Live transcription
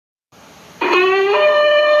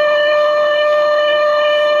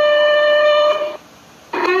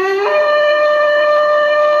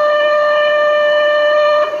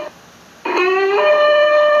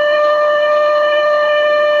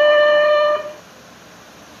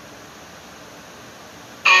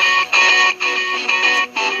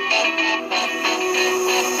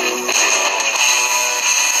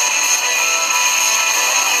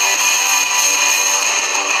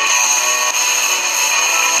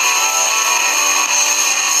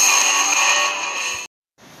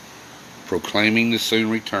proclaiming the soon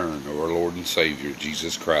return of our Lord and Savior,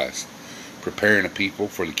 Jesus Christ, preparing a people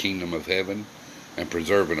for the kingdom of heaven, and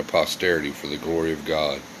preserving a posterity for the glory of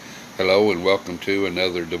God. Hello and welcome to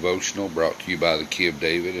another devotional brought to you by the Key of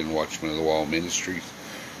David and Watchman of the Wall Ministries.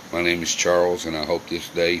 My name is Charles, and I hope this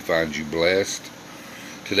day finds you blessed.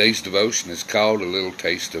 Today's devotion is called A Little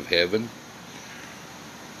Taste of Heaven.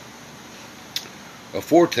 A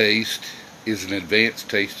foretaste is an advanced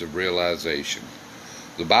taste of realization.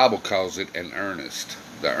 The Bible calls it an earnest,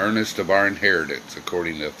 the earnest of our inheritance,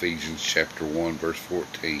 according to Ephesians chapter 1, verse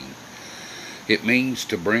 14. It means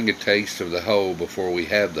to bring a taste of the whole before we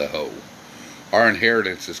have the whole. Our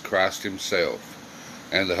inheritance is Christ Himself,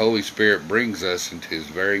 and the Holy Spirit brings us into His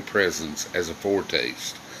very presence as a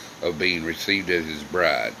foretaste of being received as His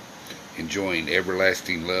bride, enjoying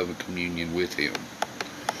everlasting love and communion with Him.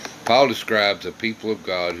 Paul describes a people of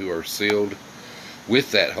God who are sealed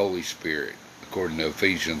with that Holy Spirit, according to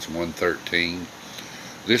Ephesians 1:13.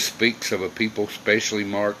 This speaks of a people specially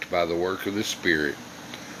marked by the work of the Spirit.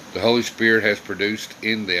 The Holy Spirit has produced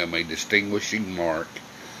in them a distinguishing mark,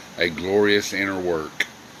 a glorious inner work,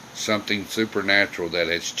 something supernatural that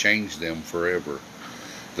has changed them forever.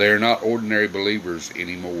 They are not ordinary believers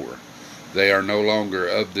anymore. They are no longer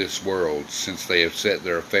of this world, since they have set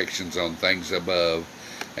their affections on things above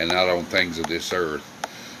and not on things of this earth.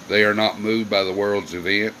 They are not moved by the world's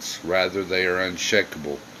events, rather they are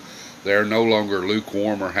unshakable. They are no longer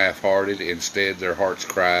lukewarm or half-hearted. Instead, their hearts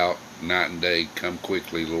cry out night and day, "Come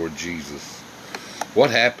quickly, Lord Jesus." What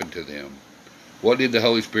happened to them? What did the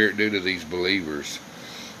Holy Spirit do to these believers?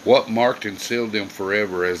 What marked and sealed them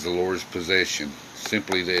forever as the Lord's possession?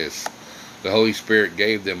 Simply this: the Holy Spirit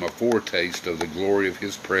gave them a foretaste of the glory of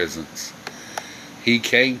His presence. He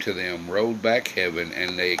came to them, rolled back heaven,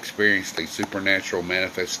 and they experienced a supernatural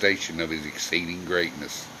manifestation of His exceeding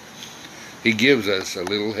greatness. He gives us a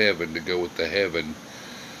little heaven to go with the heaven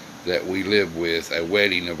that we live with, a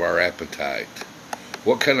wedding of our appetite.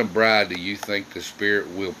 What kind of bride do you think the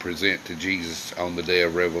Spirit will present to Jesus on the day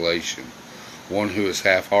of revelation? One who is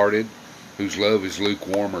half-hearted, whose love is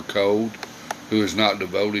lukewarm or cold, who is not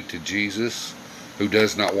devoted to Jesus, who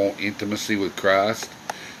does not want intimacy with Christ?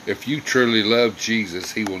 If you truly love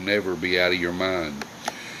Jesus, He will never be out of your mind.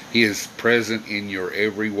 He is present in your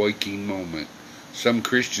every waking moment. Some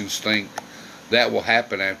Christians think that will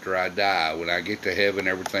happen after I die. When I get to heaven,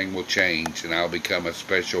 everything will change, and I'll become a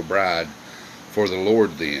special bride for the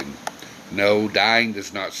Lord then. No, dying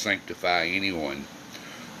does not sanctify anyone.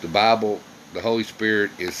 The Holy Spirit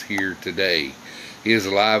is here today. He is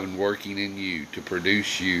alive and working in you to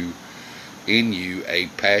produce in you a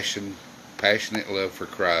passionate love for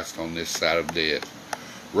Christ on this side of death.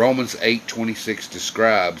 Romans 8:26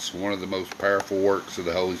 describes one of the most powerful works of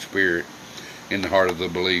the Holy Spirit in the heart of the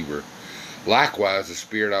believer. Likewise, the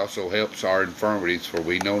Spirit also helps our infirmities, for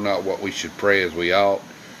we know not what we should pray as we ought,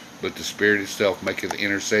 but the Spirit itself maketh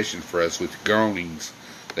intercession for us with groanings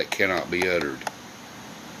that cannot be uttered.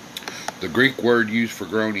 The Greek word used for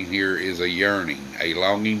groaning here is a yearning, a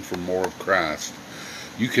longing for more of Christ.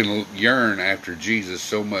 You can yearn after Jesus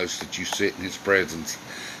so much that you sit in His presence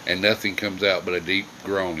and nothing comes out but a deep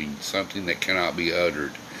groaning, something that cannot be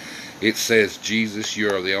uttered. It says, "Jesus,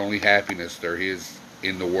 you are the only happiness there is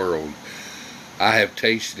in the world. I have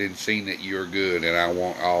tasted and seen that you are good, and I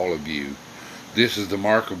want all of you." This is the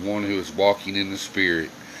mark of one who is walking in the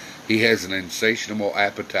Spirit. He has an insatiable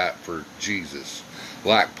appetite for Jesus.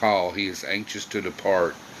 Like Paul, he is anxious to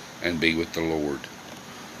depart and be with the Lord.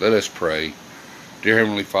 Let us pray. Dear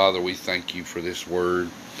Heavenly Father, we thank You for this word.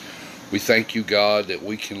 We thank You, God, that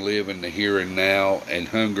we can live in the here and now and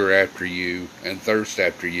hunger after You and thirst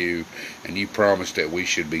after You, and You promised that we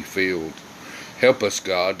should be filled. Help us,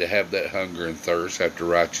 God, to have that hunger and thirst after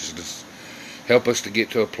righteousness. Help us to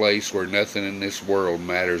get to a place where nothing in this world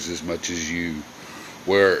matters as much as You,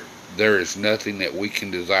 where there is nothing that we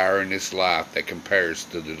can desire in this life that compares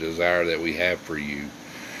to the desire that we have for You.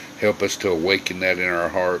 Help us to awaken that in our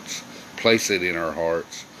hearts. Place it in our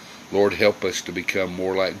hearts. Lord, help us to become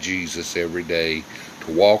more like Jesus every day,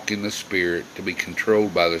 to walk in the Spirit, to be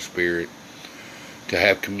controlled by the Spirit, to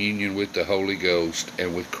have communion with the Holy Ghost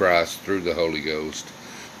and with Christ through the Holy Ghost.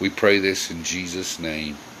 We pray this in Jesus'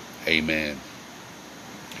 name. Amen.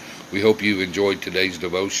 We hope you've enjoyed today's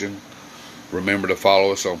devotion. Remember to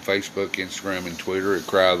follow us on Facebook, Instagram, and Twitter at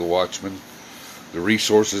Cry of the Watchman. The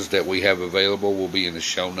resources that we have available will be in the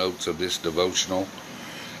show notes of this devotional.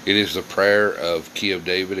 It is the prayer of Key of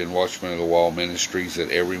David and Watchman of the Wall Ministries that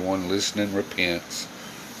everyone listening repents,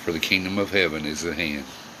 for the kingdom of heaven is at hand.